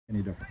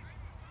any difference.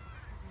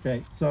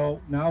 Okay,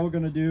 so now we're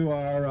going to do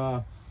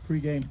our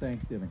pre-game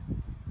Thanksgiving.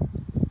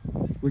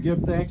 We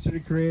give thanks to the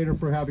Creator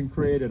for having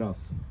created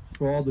us,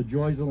 for all the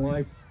joys in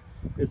life,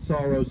 its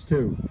sorrows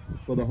too,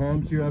 for the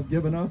homes you have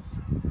given us,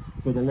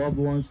 for the loved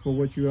ones for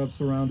which you have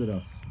surrounded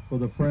us, for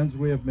the friends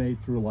we have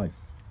made through life.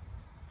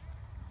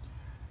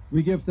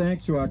 We give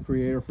thanks to our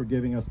Creator for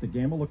giving us the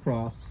game of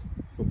lacrosse,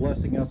 for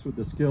blessing us with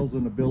the skills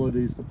and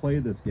abilities to play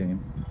this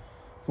game.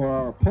 For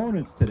our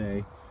opponents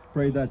today,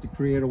 pray that the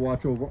Creator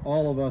watch over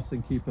all of us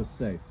and keep us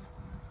safe.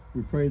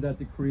 We pray that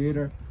the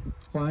Creator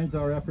finds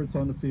our efforts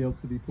on the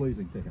fields to be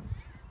pleasing to Him.